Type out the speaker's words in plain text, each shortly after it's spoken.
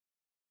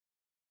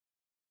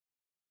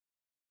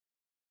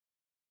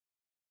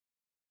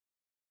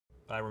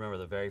I remember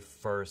the very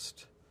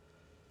first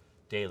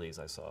dailies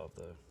I saw of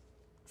the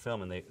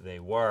film, and they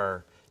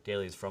were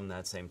dailies from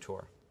that same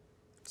tour.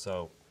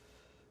 So,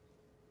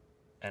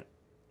 and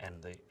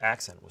the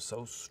accent was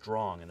so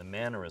strong, and the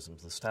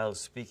mannerisms, the style of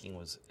speaking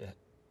was,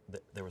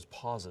 there was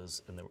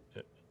pauses, and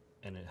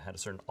it had a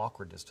certain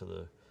awkwardness to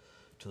the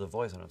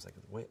voice, and I was like,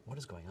 wait, what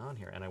is going on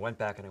here? And I went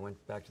back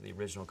to the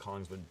original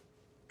Collingswood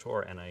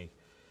tour, and I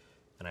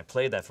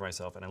played that for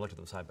myself, and I looked at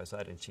them side by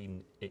side, and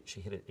she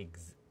hit it.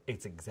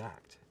 It's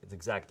exact. It's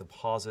exact. The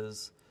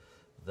pauses,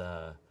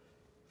 the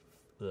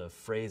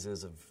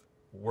phrases of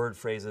word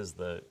phrases,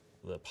 the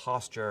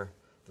posture,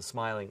 the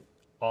smiling,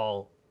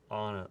 all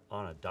on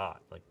a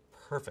dot, like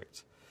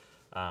perfect.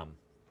 So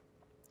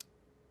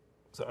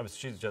I mean,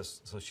 she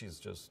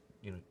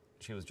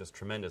was just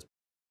tremendous.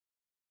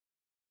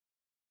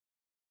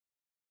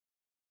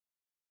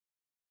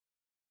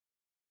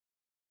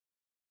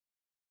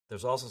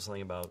 There's also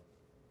something about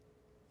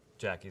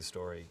Jackie's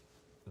story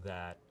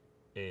that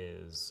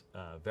is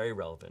very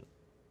relevant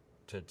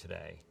to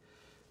today.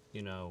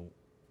 You know,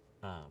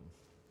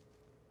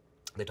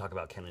 they talk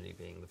about Kennedy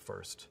being the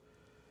first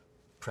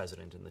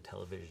president in the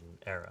television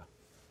era,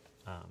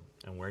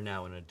 and we're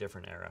now in a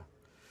different era,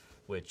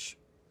 which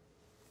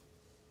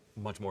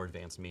much more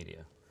advanced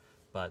media.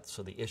 But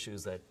so the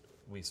issues that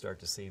we start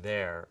to see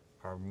there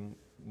are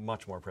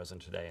much more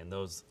present today, and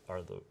those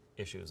are the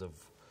issues of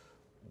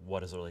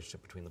what is the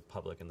relationship between the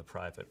public and the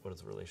private, what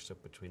is the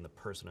relationship between the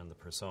person and the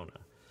persona.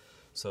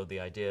 So the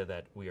idea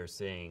that we are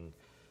seeing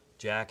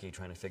Jackie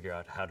trying to figure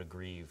out how to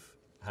grieve,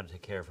 how to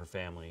take care of her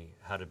family,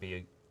 how to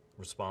be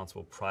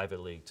responsible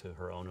privately to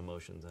her own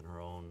emotions and her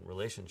own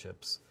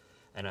relationships,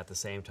 and at the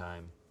same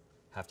time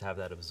have to have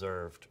that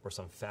observed, or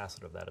some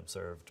facet of that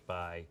observed,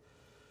 by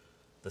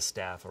the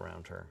staff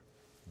around her,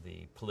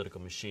 the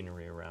political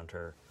machinery around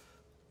her,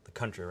 the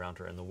country around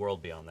her, and the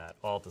world beyond that,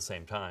 all at the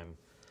same time.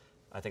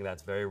 I think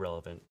that's very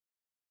relevant.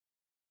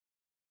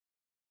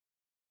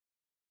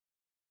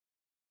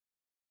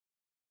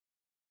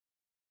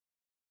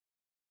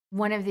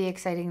 One of the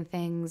exciting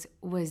things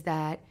was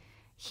that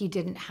he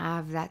didn't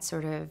have that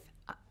sort of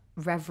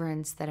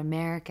reverence that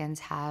Americans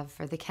have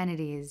for the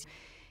Kennedys.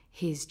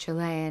 He's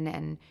Chilean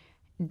and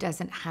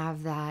doesn't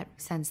have that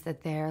sense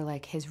that they're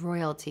like his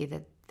royalty,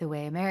 that the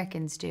way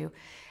Americans do.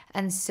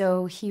 And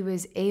so he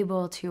was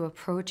able to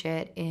approach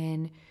it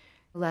in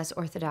less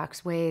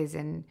orthodox ways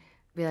and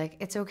be like,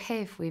 it's okay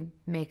if we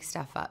make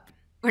stuff up.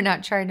 We're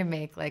not trying to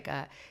make like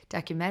a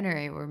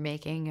documentary. We're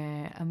making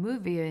a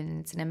movie, and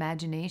it's an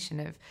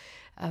imagination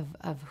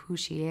of who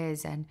she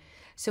is. And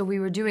so we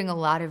were doing a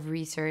lot of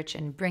research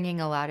and bringing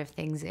a lot of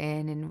things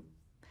in. And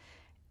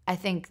I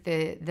think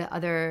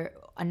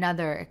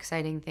another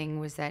exciting thing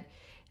was that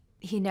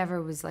he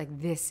never was like,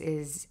 this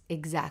is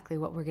exactly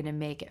what we're going to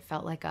make. It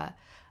felt like a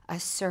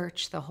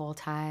search the whole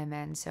time.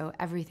 And so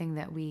everything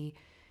that we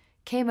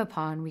came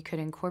upon, we could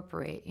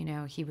incorporate. You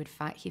know, he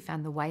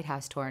found the White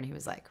House tour, and he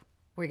was like,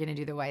 we're going to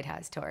do the White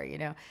House tour. You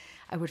know,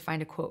 I would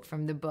find a quote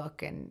from the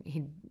book,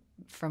 and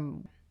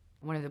from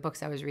one of the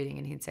books I was reading,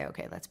 and he'd say,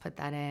 okay, let's put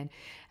that in.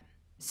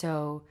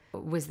 So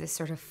it was this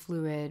sort of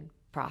fluid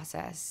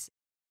process.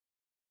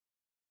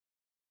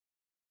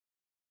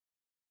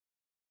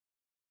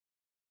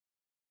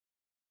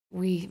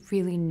 We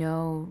really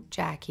know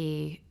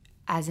Jackie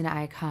as an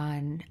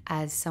icon,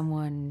 as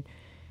someone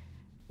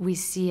we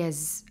see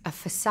as a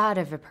facade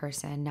of a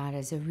person, not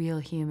as a real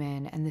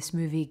human. And this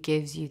movie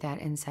gives you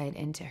that insight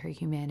into her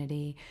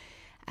humanity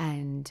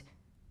and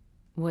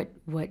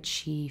what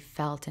she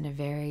felt in a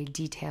very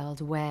detailed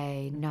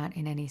way, not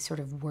in any sort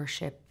of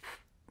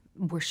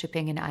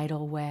worshiping an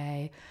idol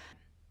way.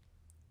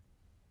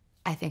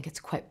 I think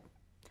it's quite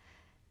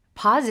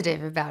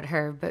positive about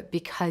her, but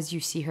because you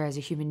see her as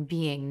a human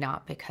being,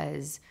 not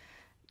because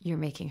you're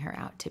making her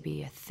out to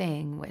be a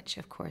thing, which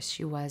of course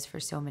she was for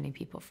so many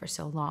people for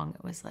so long.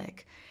 It was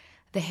like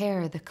the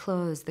hair, the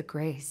clothes, the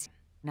grace,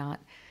 not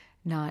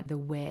the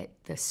wit,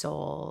 the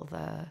soul,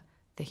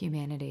 the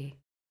humanity.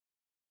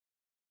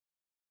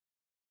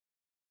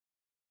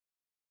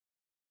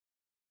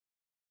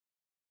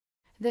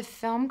 The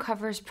film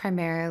covers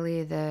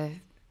primarily the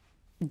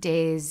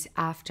days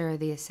after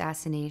the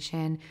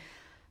assassination,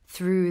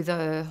 through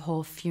the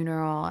whole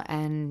funeral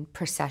and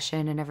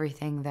procession and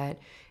everything that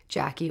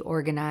Jackie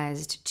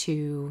organized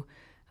to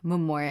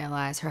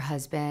memorialize her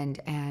husband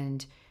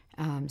and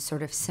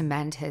sort of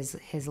cement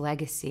his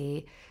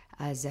legacy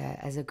as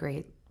a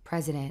great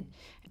president.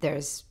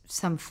 There's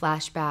some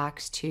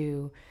flashbacks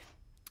to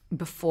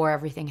before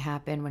everything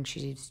happened, when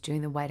she was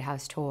doing the White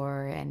House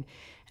tour, and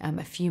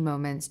a few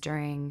moments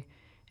during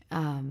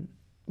the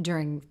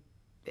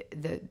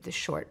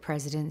short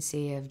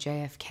presidency of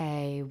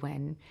JFK,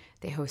 when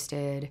they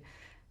hosted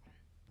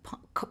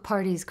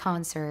parties,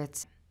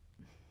 concerts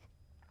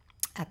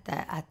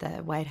at the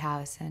White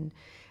House, and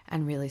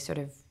really sort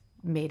of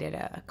made it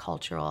a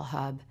cultural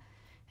hub.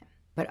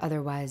 But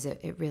otherwise,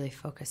 it really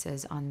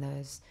focuses on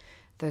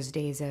those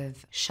days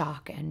of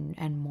shock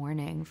and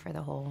mourning for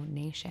the whole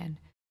nation.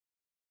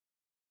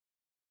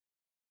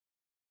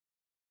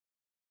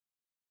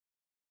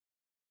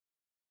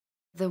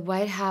 The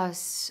White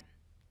House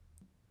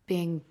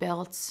being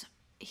built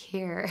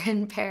here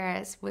in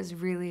Paris was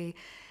really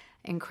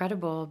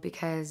incredible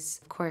because,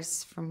 of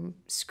course, from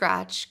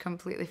scratch,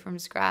 completely from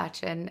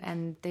scratch,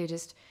 and they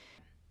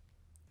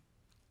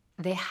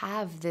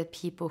have the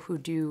people who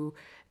do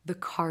the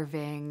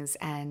carvings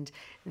and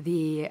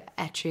the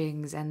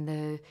etchings and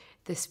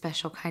the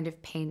special kind of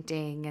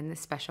painting and the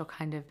special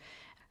kind of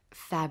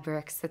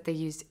fabrics that they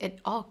used. It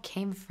all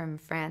came from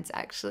France,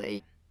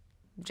 actually.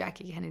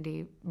 Jackie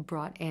Kennedy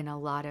brought in a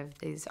lot of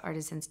these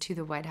artisans to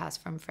the White House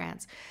from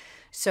France.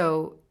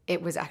 So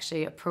it was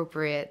actually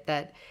appropriate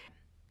that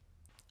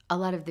a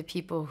lot of the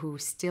people who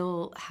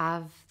still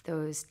have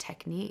those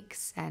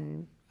techniques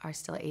and are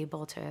still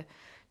able to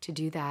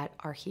do that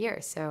are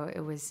here. So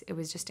it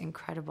was just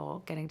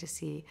incredible getting to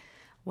see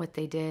what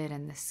they did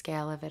and the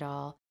scale of it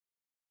all.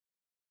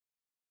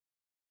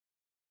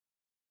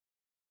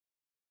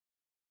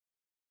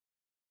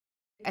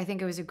 I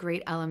think it was a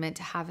great element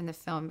to have in the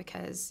film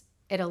because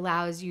it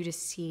allows you to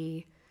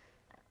see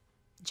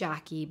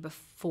Jackie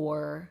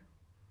before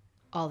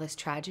all this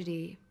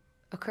tragedy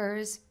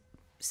occurs,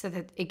 so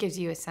that it gives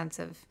you a sense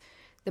of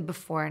the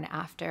before and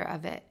after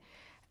of it.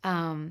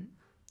 And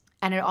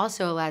it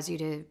also allows you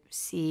to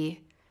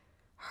see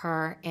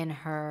her in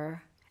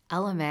her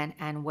element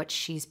and what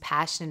she's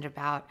passionate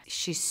about.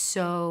 She's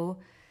so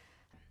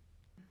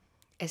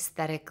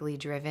aesthetically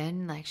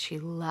driven. Like she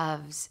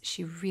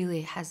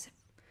really has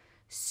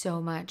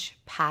so much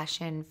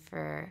passion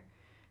for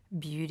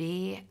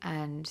beauty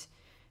and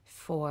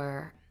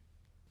for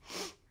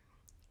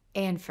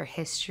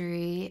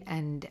history,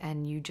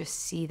 and you just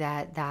see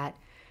that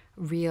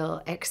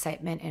real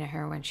excitement in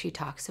her when she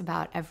talks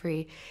about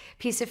every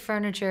piece of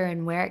furniture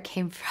and where it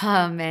came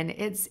from. And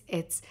it's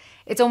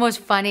almost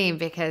funny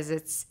because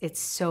it's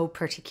so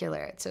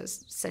particular.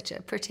 It's such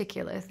a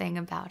particular thing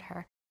about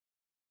her.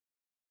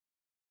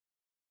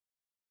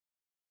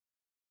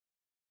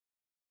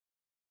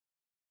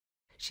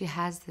 She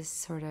has this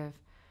sort of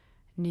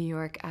New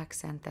York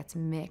accent that's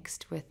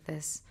mixed with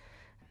this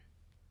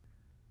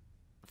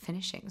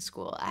finishing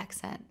school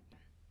accent.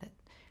 That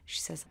she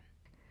says,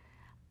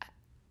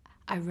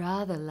 I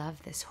rather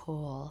love this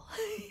hall.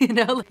 You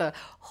know, the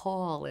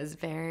hall is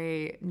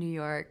very New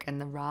York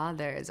and the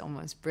rather is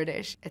almost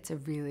British. It's a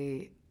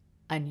really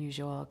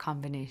unusual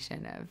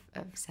combination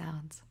of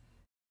sounds.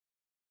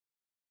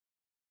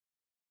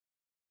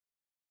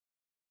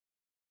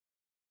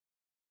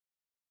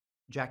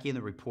 Jackie and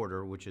the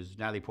Reporter, which is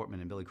Natalie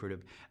Portman and Billy Crudup,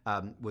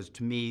 was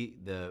to me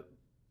the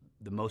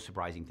most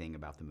surprising thing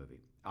about the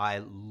movie.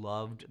 I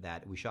loved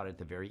that we shot it at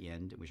the very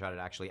end. We shot it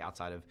actually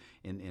outside of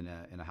in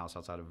a house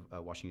outside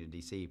of Washington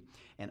D.C.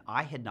 And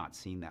I had not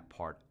seen that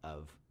part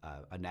of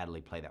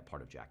Natalie play that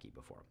part of Jackie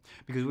before,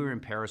 because we were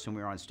in Paris and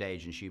we were on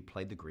stage and she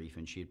played the grief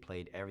and she had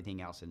played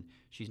everything else, and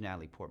she's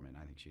Natalie Portman.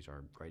 I think she's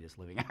our greatest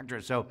living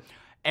actress. So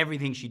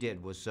everything she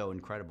did was so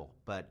incredible.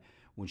 But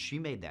when she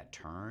made that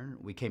turn,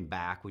 we came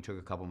back. We took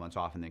a couple months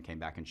off and then came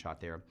back and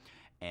shot there.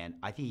 And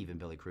I think even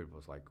Billy Crudup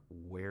was like,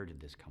 "Where did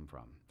this come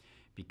from?"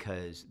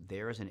 Because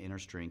there is an inner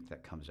strength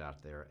that comes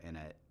out there,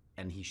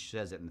 and he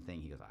says it in the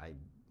thing. He goes, I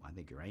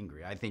think you're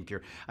angry. I think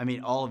you're, I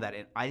mean, all of that.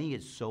 And I think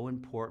it's so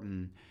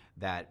important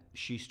that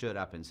she stood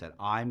up and said,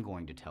 I'm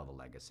going to tell the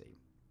legacy.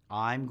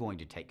 I'm going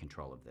to take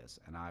control of this.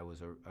 And I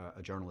was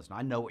a journalist, and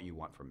I know what you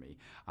want from me.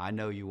 I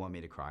know you want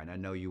me to cry, and I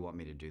know you want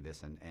me to do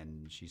this.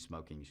 And she's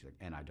smoking. She's like,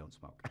 and I don't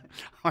smoke.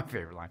 My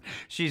favorite line.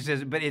 She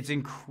says, but it's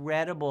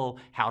incredible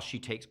how she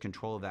takes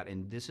control of that.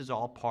 And this is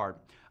all part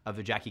of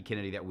the Jackie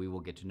Kennedy that we will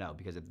get to know,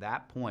 because at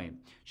that point,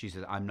 she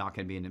says, I'm not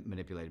going to be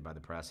manipulated by the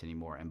press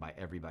anymore and by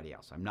everybody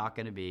else. I'm not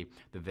going to be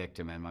the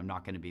victim, and I'm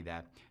not going to be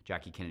that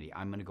Jackie Kennedy.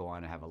 I'm going to go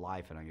on and have a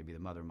life, and I'm going to be the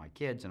mother of my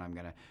kids, and I'm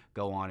going to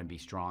go on and be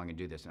strong and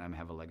do this, and I'm going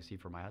to have a legacy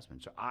for my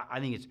husband. So I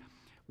think it's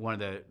one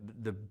of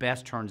the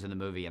best turns in the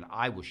movie, and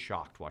I was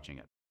shocked watching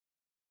it.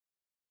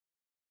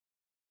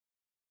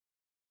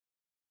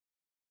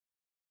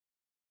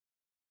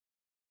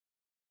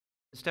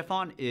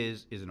 Stefan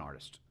is an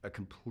artist, a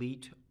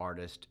complete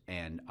artist,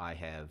 and I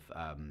have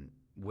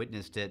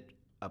witnessed it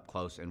up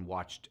close and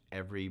watched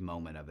every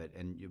moment of it.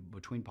 And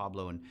between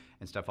Pablo and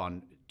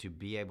Stefan, to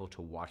be able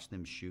to watch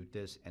them shoot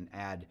this and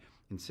add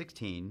in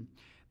 16,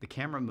 the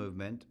camera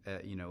movement,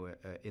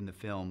 in the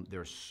film,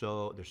 there's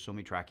so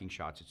many tracking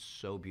shots. It's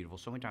so beautiful.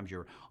 So many times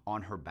you're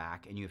on her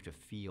back and you have to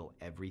feel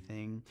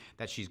everything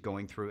that she's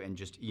going through, and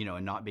just,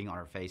 and not being on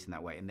her face in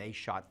that way. And they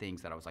shot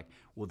things that I was like,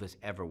 will this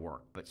ever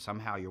work? But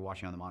somehow you're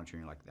watching on the monitor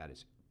and you're like, that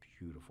is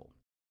beautiful.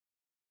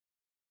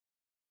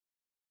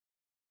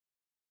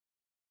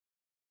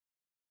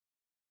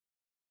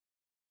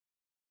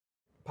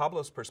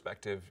 Pablo's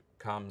perspective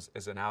comes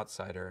as an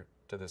outsider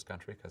to this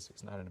country because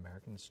he's not an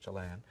American, he's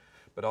Chilean,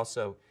 but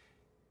also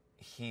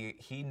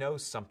he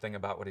knows something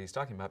about what he's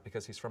talking about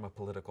because he's from a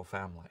political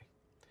family,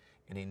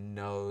 and he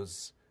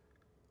knows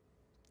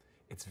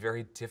it's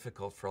very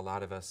difficult for a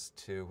lot of us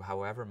to,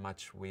 however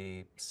much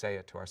we say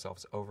it to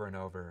ourselves over and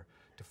over,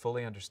 to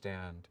fully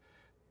understand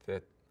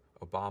that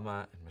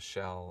Obama and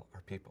Michelle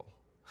are people,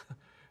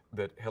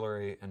 that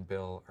Hillary and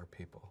Bill are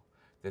people,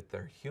 that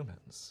they're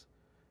humans,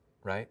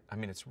 right? I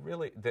mean, it's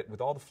really that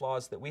with all the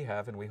flaws that we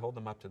have, and we hold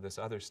them up to this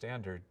other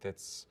standard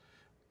that's,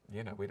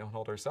 you know, we don't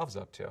hold ourselves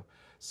up to.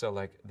 So,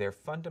 like, they're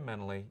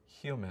fundamentally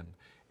human.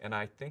 And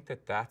I think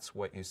that that's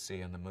what you see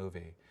in the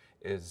movie,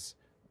 is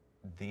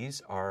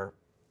these are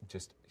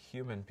just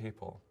human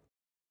people.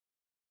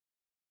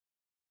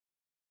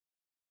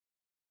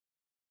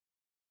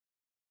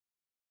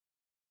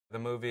 The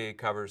movie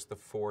covers the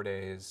 4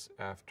 days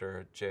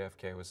after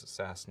JFK was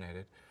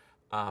assassinated.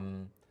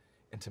 And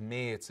to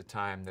me, it's a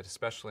time that,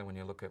 especially when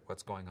you look at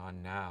what's going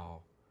on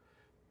now,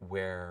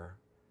 where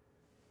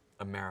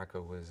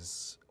America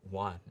was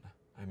won.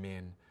 I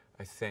mean,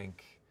 I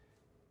think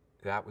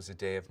that was a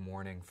day of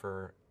mourning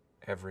for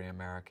every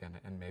American,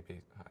 and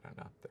maybe, I don't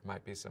know, there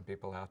might be some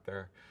people out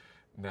there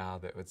now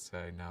that would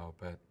say no,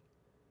 but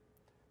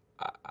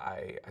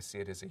I see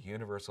it as a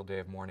universal day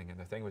of mourning, and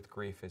the thing with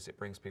grief is it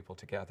brings people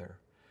together.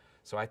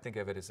 So I think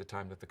of it as a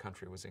time that the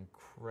country was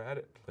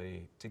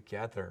incredibly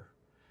together,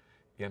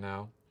 you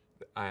know,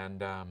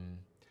 and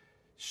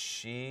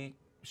she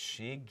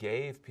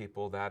gave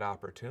people that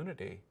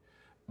opportunity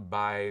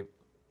by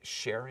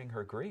sharing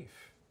her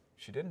grief.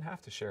 She didn't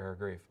have to share her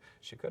grief.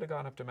 She could have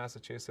gone up to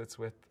Massachusetts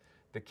with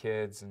the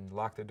kids and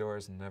locked the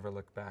doors and never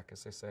looked back,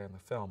 as they say in the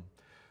film.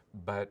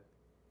 But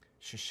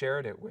she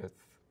shared it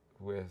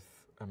with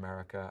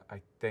America,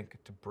 I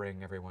think, to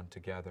bring everyone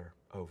together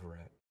over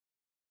it.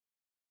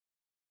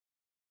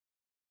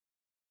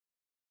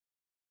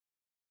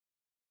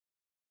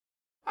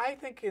 I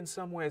think in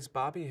some ways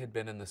Bobby had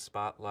been in the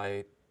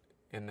spotlight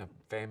in a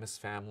famous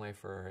family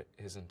for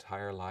his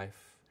entire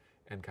life,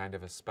 and kind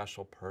of a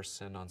special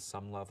person on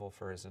some level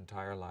for his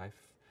entire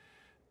life,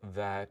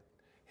 that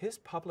his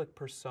public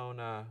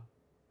persona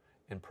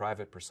and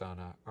private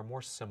persona are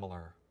more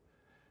similar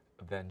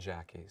than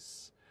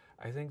Jackie's.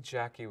 I think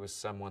Jackie was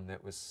someone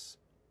that was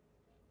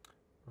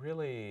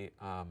really,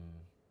 I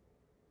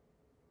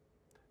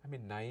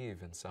mean,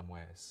 naive in some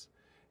ways.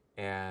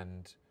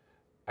 And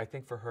I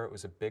think for her it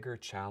was a bigger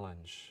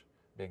challenge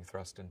being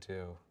thrust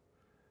into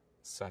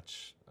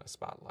such a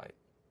spotlight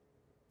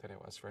than it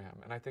was for him.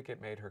 And I think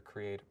it made her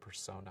create a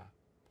persona.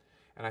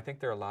 And I think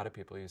there are a lot of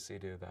people you see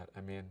do that.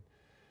 I mean,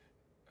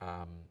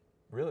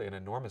 really an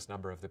enormous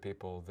number of the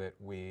people that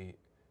we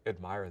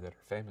admire that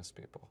are famous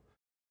people.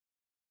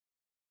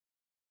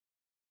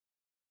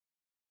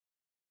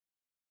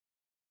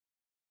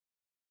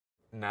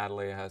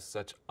 Natalie has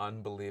such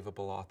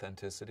unbelievable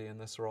authenticity in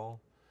this role.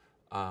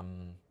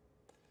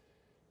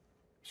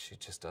 She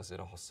just does it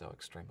all so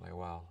extremely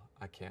well.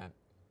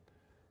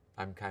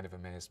 I'm kind of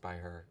amazed by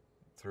her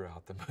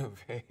throughout the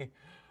movie.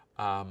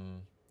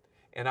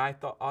 And I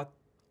thought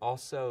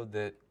also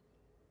that,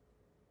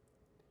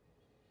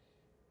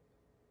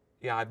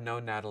 yeah, I've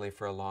known Natalie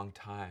for a long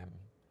time,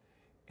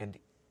 and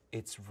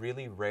it's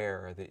really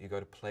rare that you go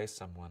to play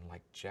someone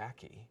like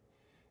Jackie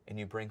and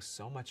you bring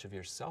so much of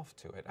yourself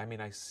to it. I mean,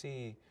 I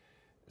see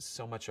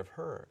so much of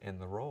her in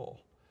the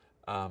role.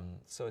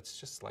 So it's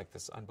just like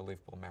this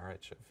unbelievable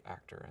marriage of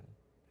actor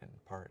and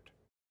part.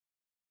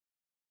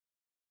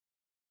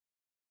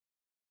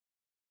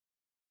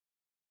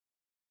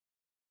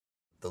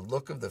 The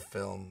look of the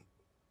film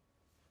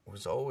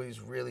was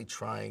always really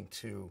trying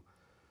to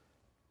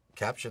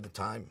capture the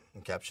time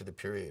and capture the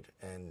period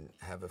and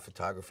have a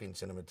photography and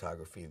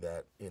cinematography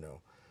that, you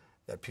know,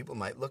 that people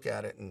might look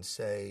at it and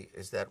say,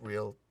 is that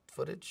real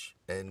footage?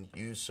 And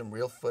use some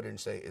real footage and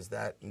say, is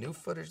that new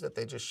footage that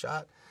they just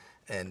shot?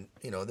 And,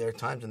 you know, there are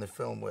times in the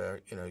film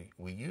where, you know,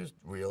 we used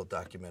real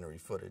documentary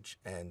footage,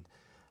 and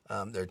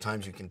there are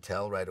times you can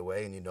tell right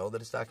away and you know that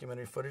it's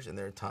documentary footage, and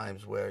there are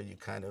times where you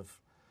kind of,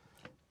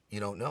 you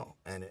don't know,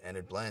 and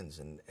it blends.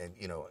 And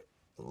you know,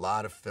 a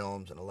lot of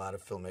films and a lot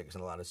of filmmakers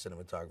and a lot of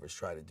cinematographers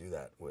try to do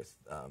that with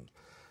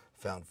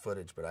found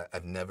footage, but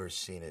I've never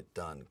seen it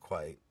done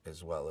quite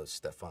as well as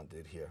Stefan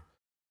did here.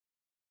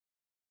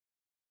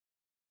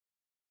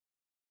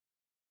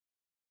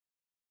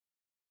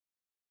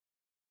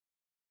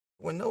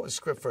 When Noah's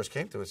script first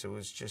came to us, it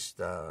was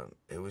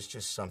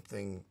just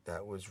something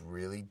that was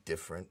really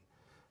different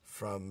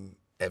from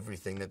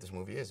everything that this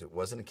movie is. It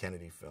wasn't a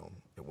Kennedy film.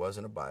 It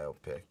wasn't a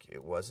biopic.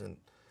 It wasn't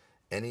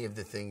any of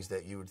the things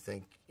that you would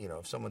think, you know,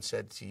 if someone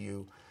said to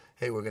you,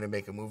 hey, we're going to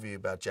make a movie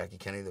about Jackie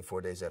Kennedy the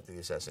 4 days after the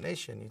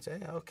assassination, you'd say,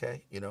 yeah,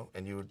 okay, you know,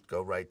 and you would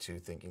go right to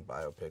thinking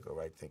biopic or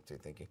right to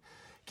thinking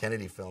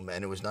Kennedy film,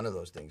 and it was none of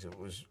those things. It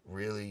was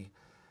really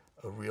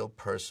a real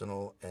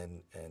personal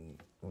and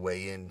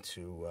way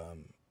into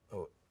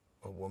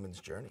a woman's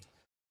journey.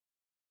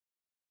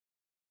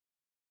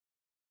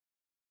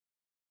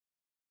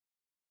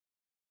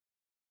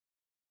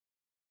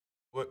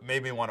 What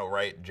made me want to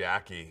write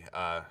Jackie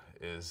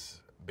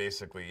is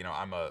basically, you know,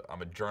 I'm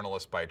a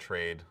journalist by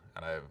trade,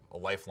 and I'm a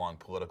lifelong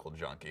political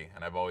junkie,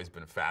 and I've always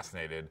been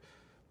fascinated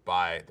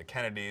by the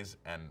Kennedys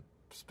and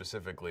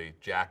specifically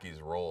Jackie's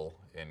role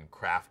in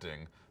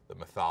crafting the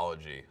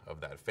mythology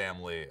of that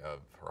family,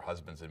 of her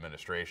husband's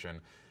administration,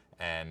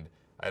 and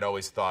I'd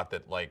always thought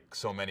that, like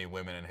so many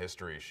women in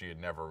history, she had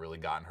never really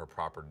gotten her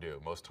proper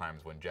due. Most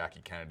times when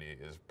Jackie Kennedy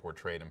is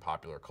portrayed in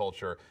popular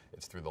culture,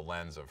 it's through the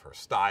lens of her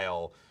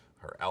style,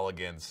 her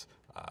elegance.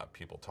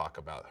 People talk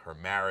about her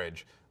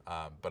marriage,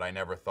 but I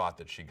never thought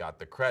that she got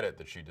the credit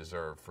that she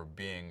deserved for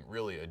being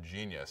really a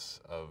genius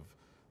of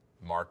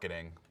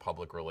marketing,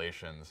 public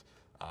relations,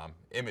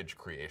 image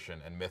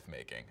creation, and myth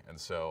making. And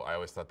so I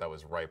always thought that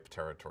was ripe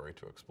territory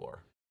to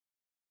explore.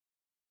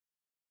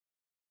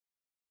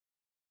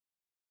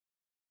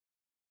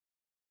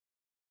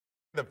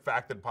 The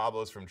fact that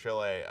Pablo's from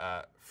Chile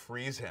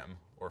frees him,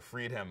 or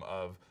freed him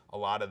of a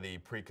lot of the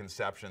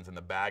preconceptions and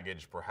the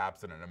baggage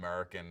perhaps that an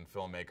American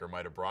filmmaker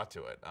might have brought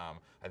to it.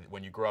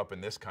 When you grow up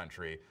in this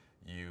country,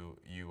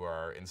 you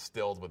are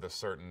instilled with a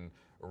certain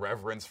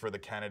reverence for the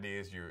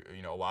Kennedys.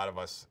 You know, a lot of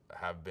us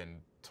have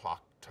been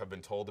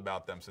told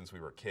about them since we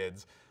were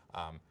kids.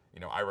 You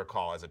know, I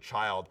recall as a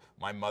child,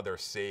 my mother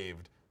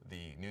saved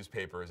the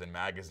newspapers and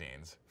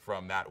magazines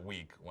from that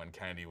week when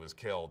Kennedy was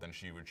killed, and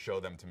she would show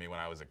them to me when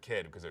I was a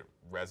kid because it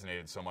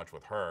resonated so much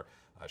with her.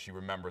 She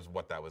remembers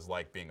what that was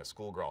like being a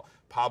schoolgirl.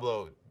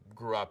 Pablo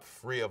grew up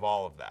free of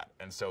all of that,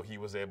 and so he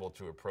was able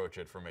to approach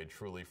it from a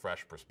truly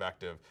fresh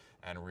perspective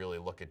and really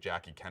look at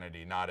Jackie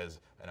Kennedy not as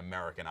an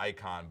American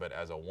icon, but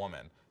as a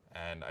woman.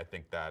 And I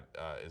think that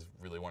is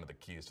really one of the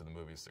keys to the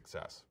movie's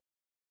success.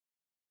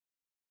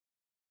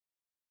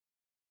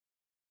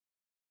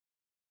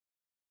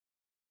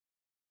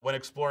 When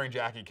exploring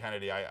Jackie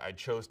Kennedy, I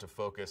chose to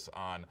focus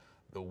on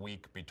the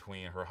week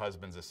between her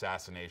husband's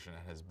assassination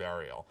and his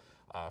burial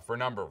for a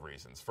number of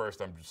reasons. First,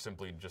 I'm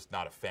simply just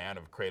not a fan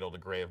of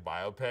cradle-to-grave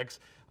biopics.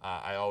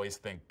 I always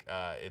think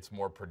it's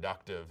more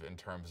productive in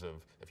terms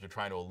of if you're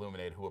trying to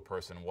illuminate who a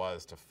person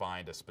was, to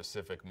find a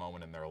specific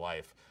moment in their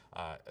life,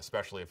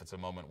 especially if it's a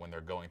moment when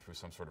they're going through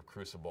some sort of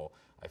crucible.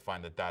 I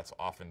find that that's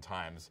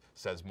oftentimes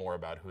says more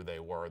about who they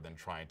were than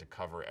trying to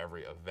cover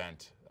every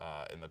event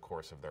in the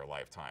course of their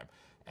lifetime.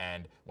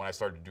 And when I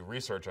started to do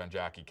research on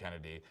Jackie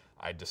Kennedy,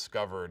 I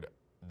discovered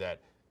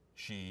that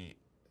she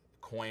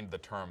coined the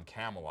term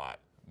Camelot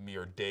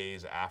mere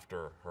days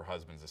after her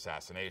husband's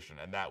assassination.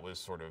 And that was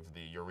sort of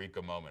the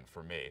eureka moment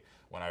for me,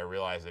 when I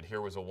realized that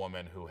here was a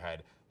woman who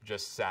had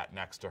just sat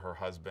next to her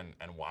husband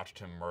and watched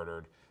him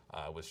murdered,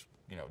 was,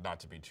 you know, not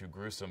to be too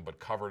gruesome, but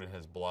covered in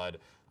his blood,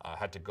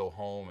 had to go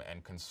home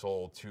and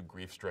console two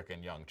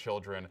grief-stricken young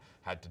children,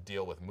 had to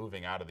deal with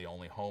moving out of the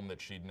only home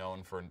that she'd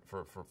known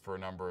for a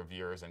number of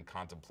years and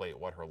contemplate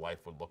what her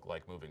life would look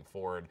like moving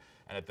forward.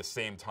 And at the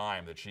same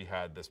time that she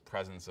had this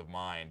presence of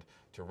mind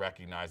to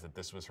recognize that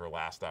this was her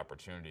last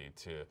opportunity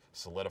to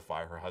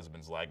solidify her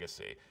husband's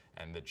legacy,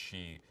 and that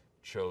she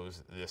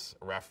chose this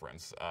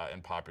reference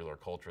in popular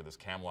culture, this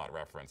Camelot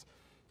reference.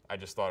 I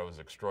just thought it was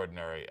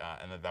extraordinary,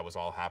 and that was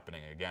all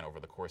happening again over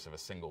the course of a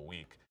single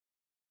week.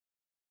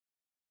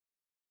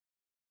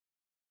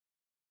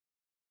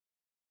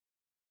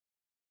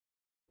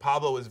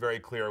 Pablo was very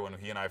clear when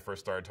he and I first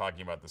started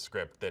talking about the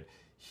script that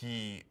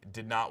he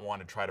did not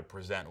want to try to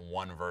present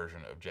one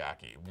version of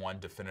Jackie, one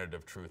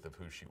definitive truth of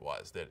who she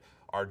was, that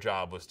our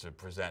job was to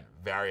present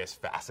various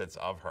facets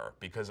of her,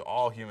 because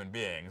all human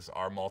beings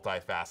are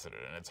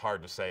multifaceted, and it's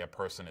hard to say a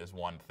person is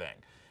one thing.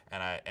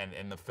 And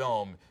in the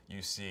film,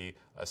 you see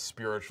a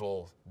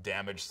spiritual,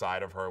 damaged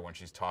side of her when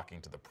she's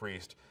talking to the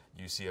priest.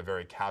 You see a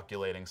very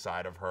calculating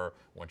side of her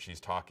when she's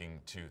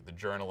talking to the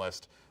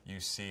journalist. You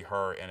see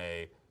her in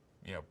a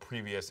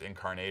previous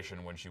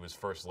incarnation when she was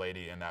First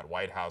Lady in that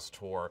White House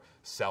tour,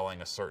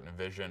 selling a certain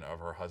vision of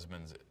her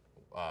husband's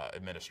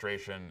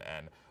administration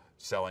and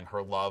selling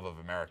her love of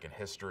American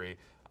history.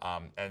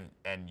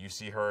 And you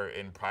see her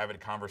in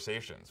private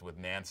conversations with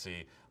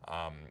Nancy,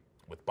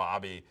 with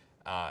Bobby,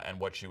 and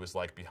what she was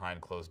like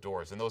behind closed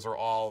doors. And those are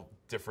all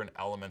different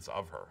elements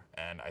of her.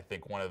 And I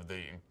think one of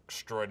the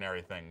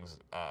extraordinary things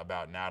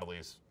about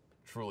Natalie's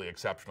truly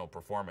exceptional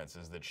performance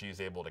is that she's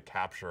able to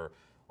capture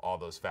all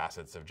those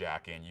facets of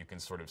Jackie, and you can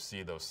sort of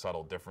see those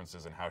subtle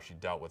differences in how she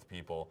dealt with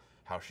people,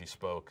 how she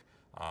spoke.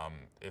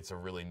 It's a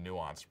really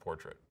nuanced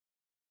portrait.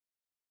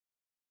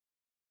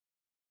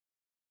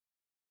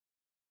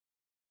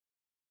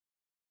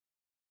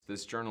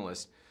 This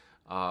journalist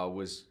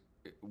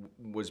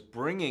was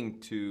bringing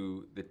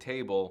to the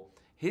table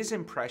his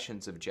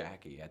impressions of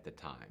Jackie at the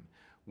time,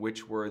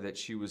 which were that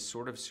she was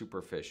sort of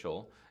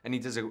superficial, and he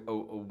does a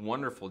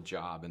wonderful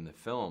job in the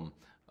film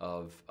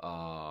of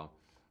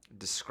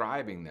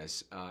describing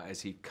this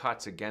as he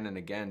cuts again and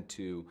again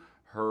to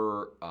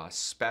her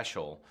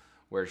special,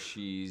 where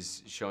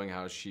she's showing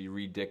how she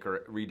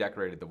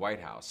redecorated the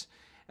White House,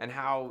 and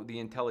how the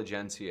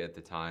intelligentsia at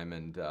the time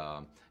and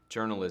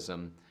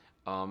journalism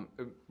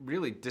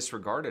really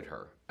disregarded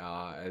her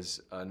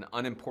as an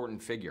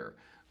unimportant figure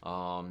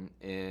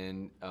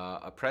in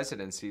a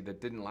presidency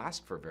that didn't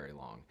last for very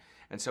long.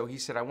 And so he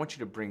said, I want you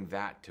to bring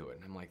that to it.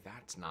 And I'm like,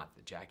 that's not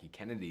the Jackie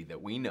Kennedy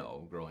that we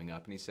know growing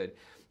up. And he said,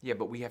 yeah,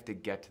 but we have to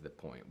get to the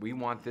point. We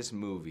want this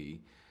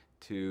movie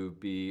to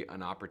be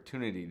an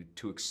opportunity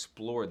to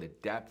explore the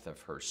depth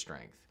of her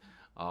strength.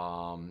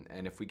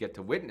 And if we get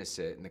to witness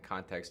it in the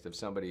context of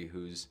somebody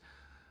who's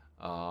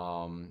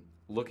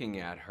looking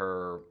at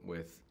her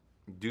with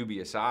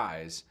dubious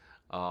eyes,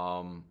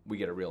 we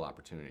get a real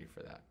opportunity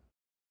for that.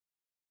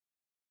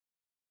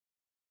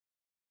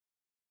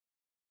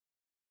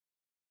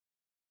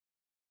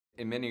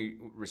 In many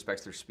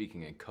respects, they're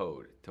speaking in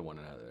code to one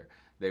another.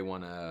 They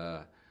want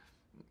to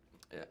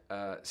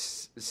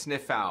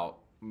sniff out.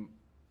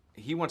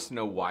 He wants to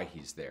know why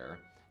he's there.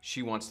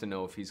 She wants to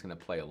know if he's going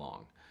to play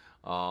along.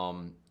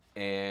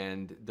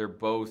 And they're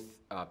both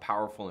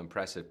powerful,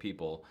 impressive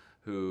people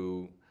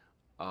who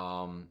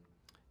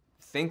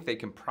think they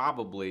can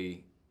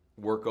probably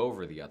work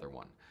over the other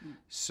one.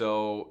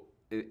 So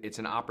it's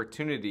an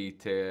opportunity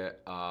to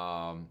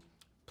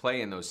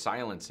play in those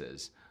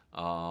silences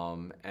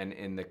and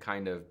in the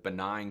kind of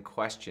benign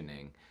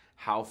questioning,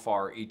 how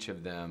far each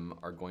of them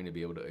are going to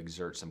be able to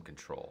exert some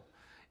control.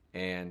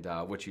 And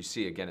what you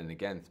see again and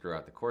again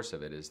throughout the course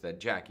of it is that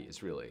Jackie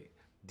is really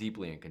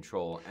deeply in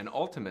control, and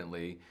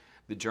ultimately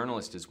the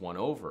journalist is won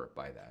over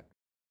by that.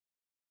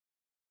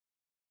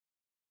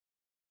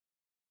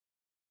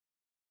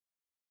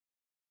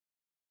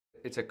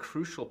 It's a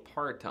crucial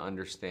part to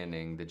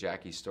understanding the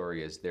Jackie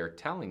story as they're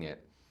telling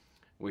it,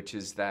 which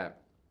is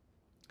that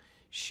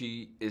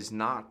she is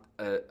not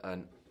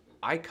an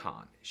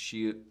icon.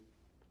 She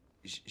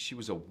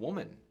was a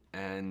woman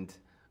and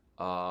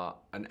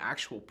an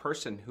actual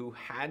person who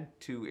had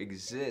to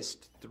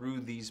exist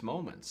through these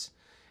moments.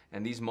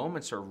 And these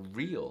moments are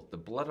real. The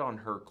blood on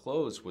her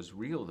clothes was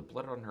real. The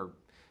blood on her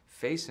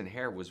face and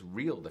hair was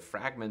real. The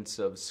fragments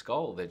of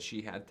skull that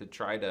she had to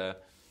try to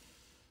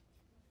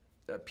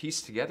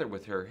piece together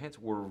with her hands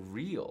were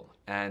real.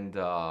 And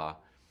the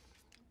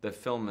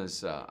film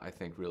is, I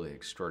think, really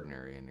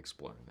extraordinary in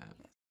exploring that.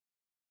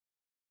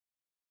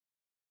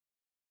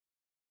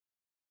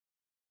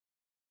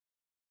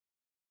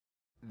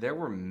 There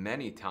were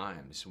many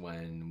times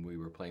when we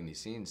were playing these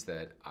scenes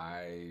that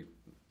I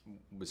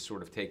was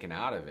sort of taken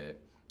out of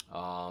it,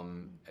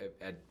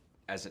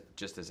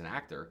 just as an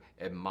actor,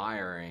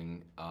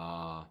 admiring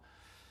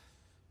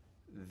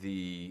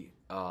the.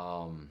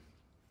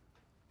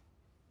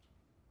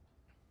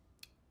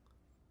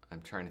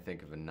 I'm trying to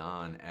think of a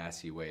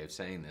non-assy way of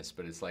saying this,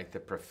 but it's like the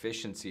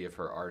proficiency of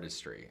her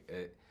artistry.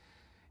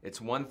 It's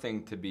one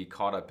thing to be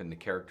caught up in the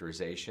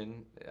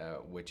characterization,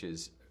 which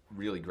is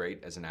really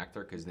great as an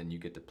actor, because then you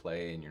get to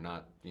play and you're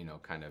not,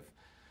 kind of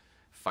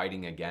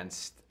fighting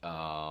against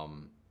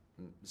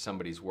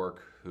somebody's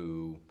work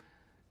who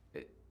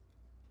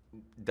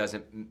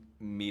doesn't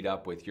meet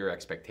up with your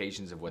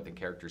expectations of what the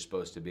character's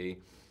supposed to be.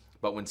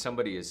 But when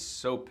somebody is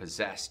so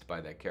possessed by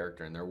that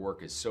character and their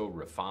work is so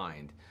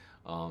refined,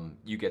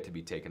 you get to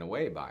be taken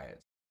away by it.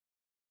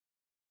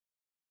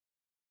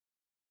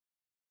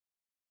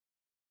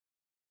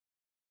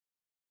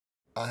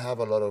 I have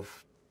a lot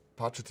of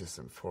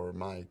patriotism for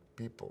my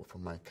people, for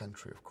my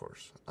country, of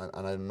course,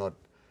 and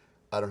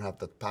I don't have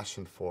that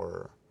passion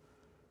for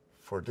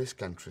this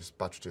country's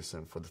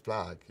patriotism, for the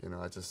flag.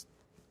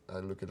 I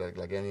look at it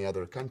like any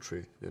other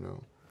country.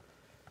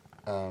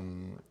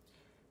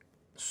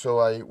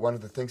 So one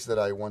of the things that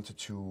I wanted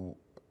to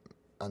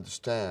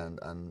understand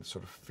and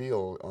sort of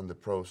feel on the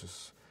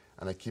process,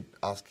 and I keep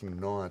asking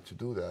Noah to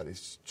do that,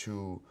 is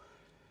to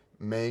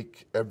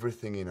make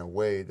everything in a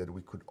way that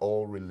we could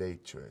all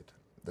relate to it,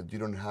 that you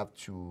don't have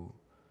to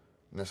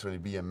necessarily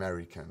be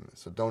American,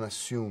 so don't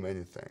assume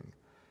anything.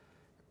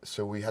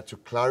 So we had to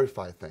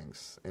clarify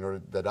things in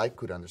order that I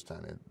could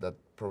understand it, that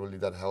probably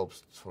that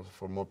helps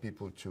for more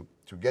people to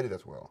get it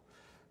as well.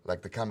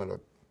 Like the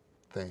Camelot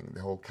thing,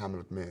 the whole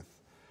Camelot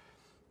myth.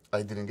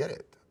 I didn't get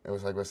it. It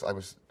was like I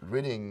was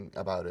reading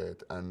about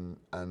it, and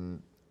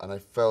I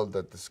felt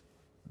that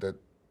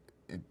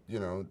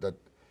that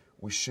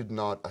we should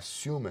not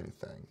assume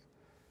anything.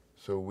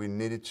 So we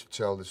needed to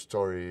tell the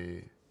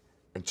story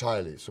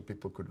entirely, so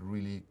people could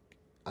really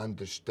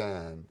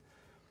understand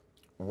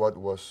what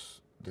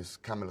was this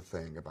Camelot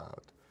thing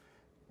about.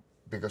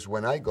 Because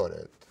when I got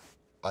it,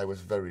 I was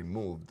very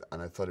moved,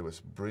 and I thought it was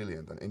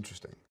brilliant and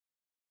interesting.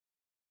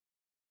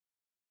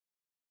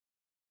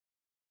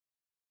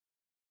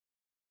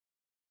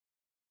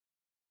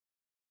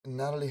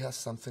 Natalie has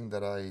something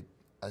that I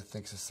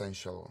think is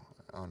essential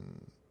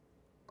on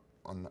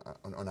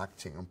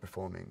acting, on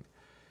performing,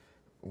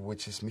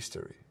 which is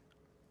mystery.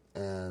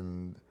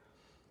 And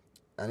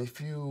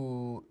if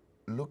you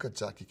look at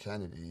Jackie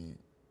Kennedy,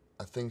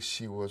 I think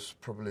she was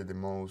probably the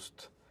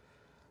most,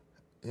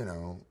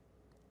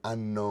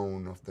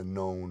 unknown of the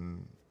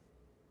known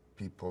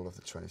people of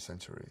the 20th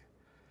century.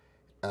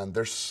 And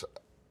there's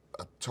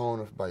a ton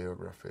of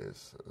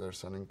biographies.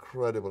 There's an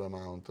incredible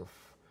amount of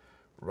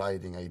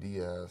writing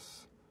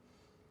ideas.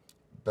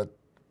 But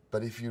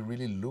if you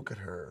really look at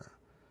her,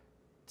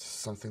 it's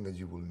something that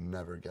you will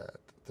never get.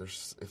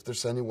 If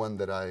there's anyone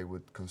that I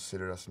would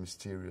consider as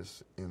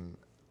mysterious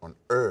on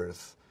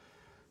Earth,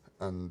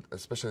 and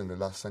especially in the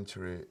last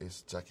century,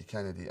 is Jackie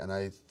Kennedy. And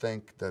I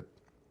think that,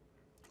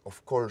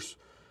 of course,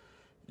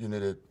 you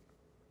needed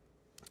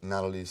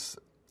Natalie's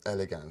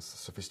elegance,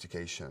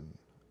 sophistication,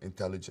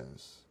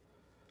 intelligence,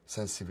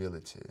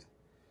 sensibility.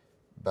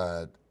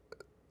 But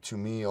to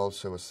me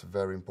also was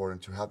very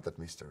important to have that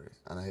mystery,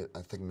 and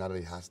I think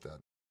Natalie has that.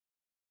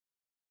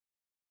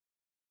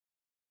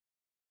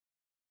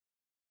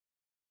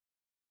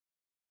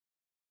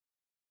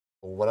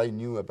 What I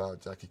knew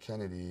about Jackie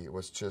Kennedy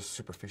was just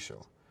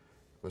superficial.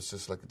 It was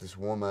just like this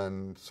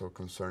woman so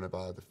concerned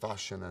about the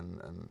fashion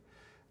and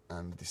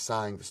the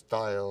design, the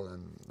style,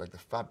 and like the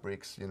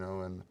fabrics, you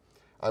know, and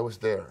I was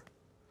there.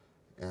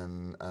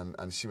 And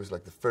she was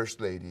like the first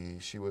lady,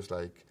 she was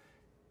like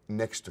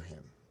next to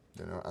him,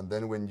 you know, and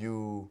then when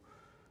you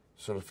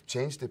sort of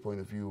change the point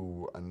of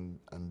view and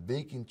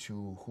dig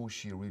into who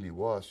she really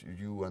was,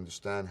 you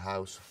understand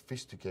how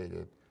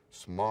sophisticated,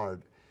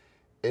 smart,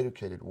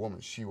 educated woman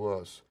she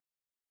was.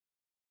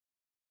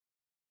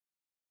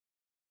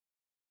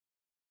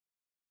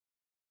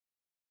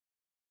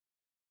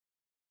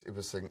 It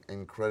was an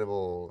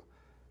incredible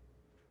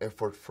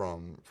effort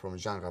from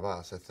Jean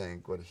Rabas. I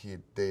think what he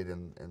did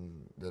in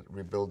the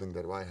rebuilding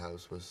that White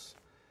House was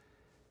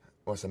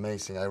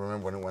amazing. I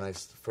remember when I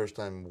first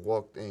time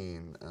walked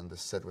in and the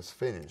set was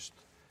finished,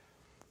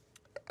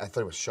 I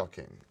thought it was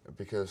shocking,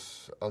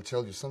 because I'll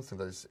tell you something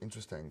that is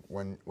interesting.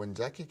 When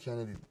Jackie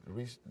Kennedy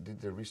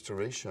did the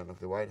restoration of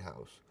the White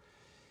House,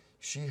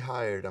 she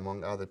hired,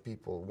 among other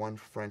people, one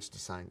French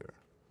designer.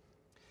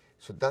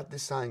 So that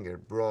designer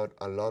brought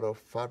a lot of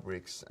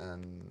fabrics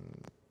and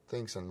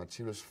things and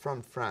materials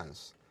from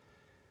France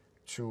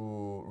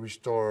to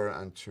restore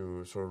and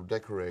to sort of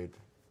decorate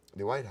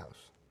the White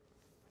House.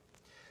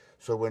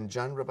 So when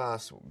Jean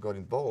Rabas got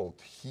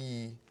involved,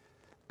 he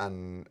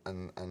and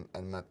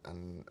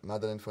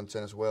Madeleine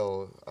Fontaine as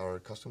well, our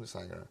costume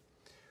designer,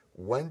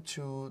 went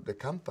to the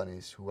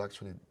companies who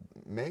actually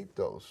made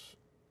those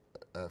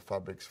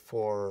fabrics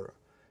for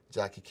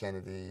Jackie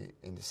Kennedy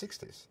in the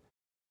 60s.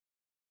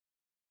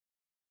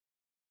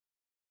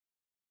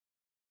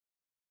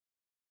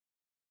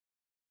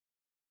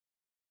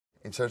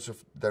 In terms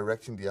of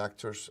directing the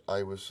actors,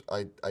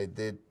 I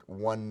did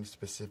one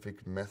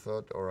specific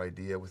method or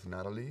idea with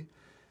Natalie,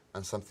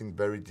 and something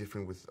very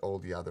different with all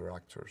the other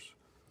actors.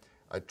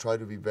 I try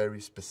to be very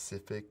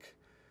specific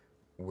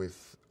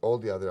with all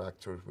the other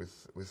actors,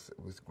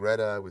 with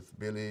Greta, with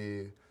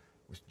Billy,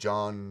 with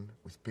John,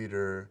 with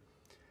Peter.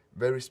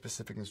 Very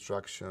specific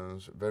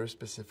instructions, very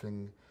specific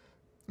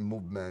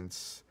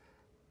movements.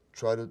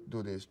 Try to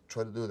do this,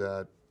 try to do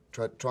that.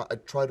 I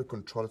try to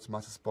control as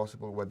much as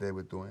possible what they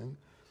were doing.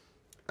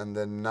 And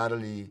then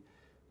Natalie,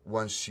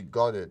 once she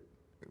got it,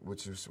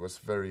 which was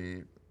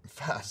very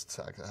fast,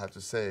 I have to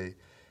say,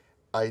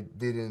 I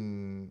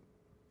didn't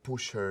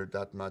push her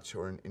that much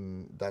or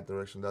in that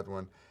direction, that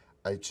one.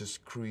 I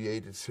just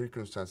created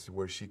circumstances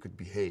where she could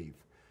behave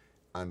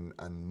and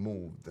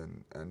moved.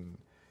 And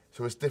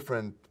so it's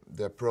different,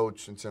 the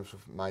approach in terms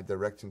of my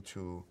directing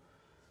to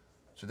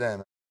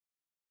them.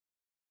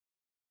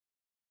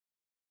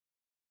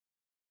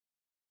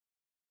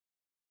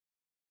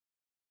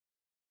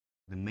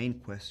 The main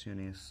question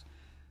is,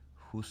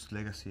 whose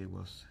legacy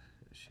was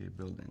she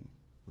building?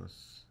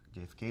 Was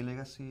JFK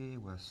legacy?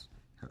 Was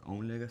her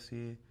own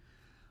legacy?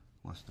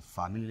 Was the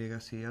family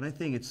legacy? And I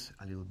think it's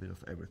a little bit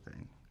of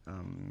everything.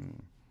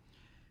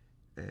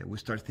 We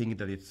start thinking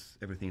that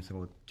everything's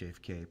about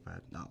JFK,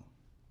 but no,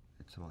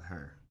 it's about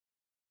her.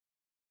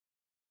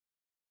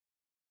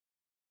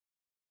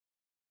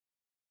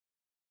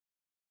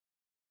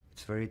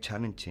 It's very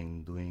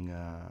challenging doing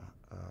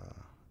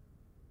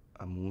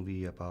a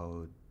movie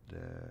about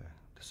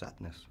the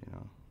sadness, you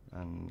know,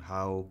 and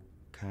how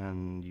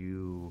can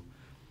you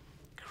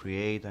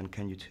create and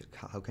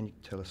how can you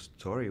tell a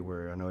story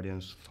where an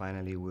audience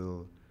finally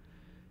will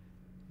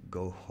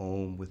go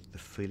home with the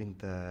feeling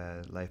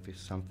that life is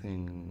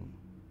something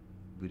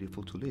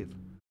beautiful to live.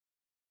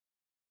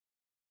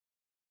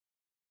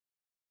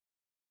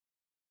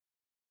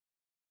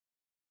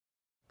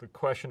 The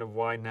question of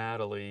why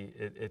Natalie,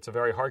 it's a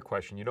very hard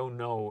question. You don't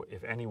know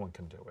if anyone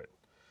can do it.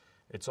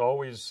 It's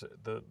always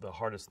the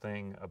hardest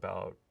thing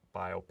about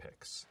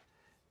biopics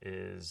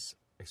is,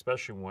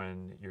 especially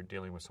when you're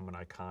dealing with someone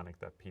iconic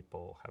that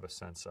people have a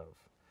sense of.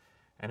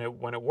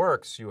 And when it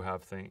works, you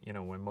have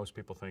when most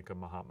people think of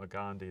Mahatma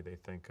Gandhi, they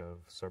think of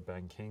Sir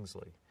Ben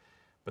Kingsley.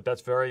 But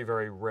that's very,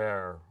 very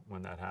rare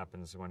when that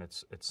happens, when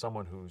it's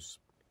someone who's,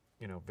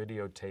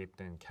 videotaped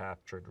and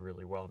captured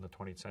really well in the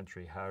 20th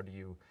century. How do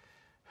you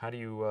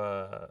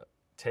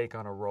take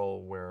on a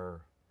role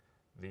where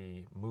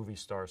the movie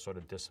star sort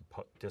of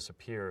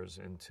disappears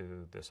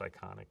into this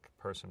iconic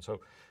person? So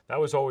that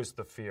was always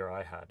the fear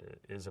I had.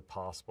 Is it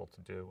possible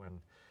to do?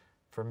 And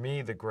for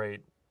me, the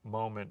great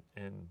moment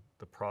in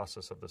the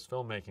process of this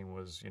filmmaking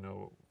was,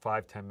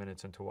 5-10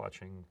 minutes into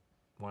watching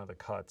one of the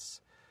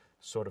cuts,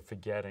 sort of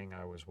forgetting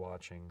I was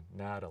watching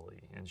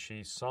Natalie. And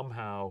she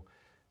somehow,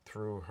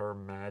 through her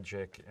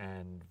magic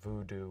and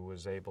voodoo,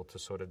 was able to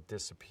sort of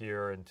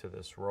disappear into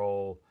this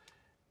role.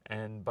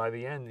 And by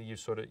the end, you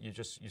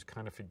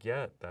kind of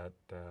forget that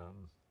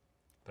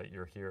that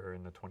you're here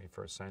in the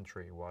 21st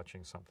century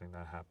watching something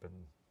that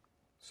happened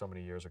so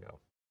many years ago.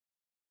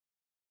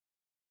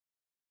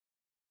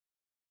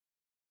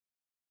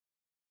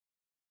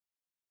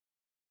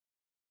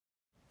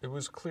 It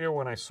was clear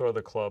when I saw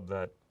the club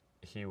that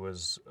he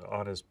was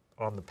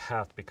on the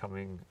path to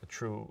becoming a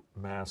true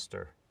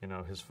master. You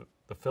know,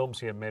 the films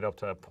he had made up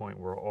to that point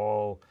were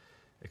all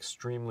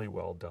extremely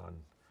well done,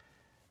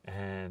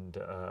 and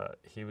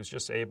he was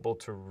just able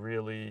to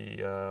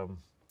really.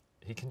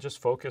 He can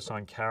just focus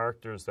on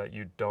characters that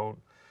you don't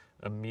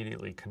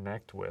immediately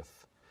connect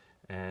with,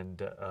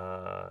 and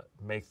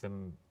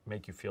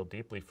make you feel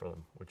deeply for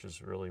them, which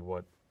is really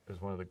what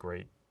is one of the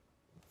great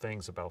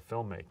things about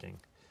filmmaking.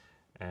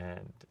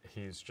 And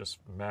he's just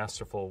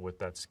masterful with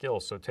that skill.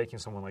 So taking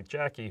someone like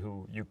Jackie,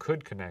 who you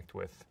could connect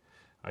with,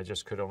 I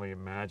just could only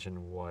imagine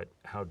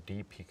how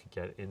deep he could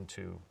get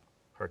into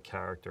her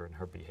character and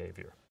her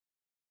behavior.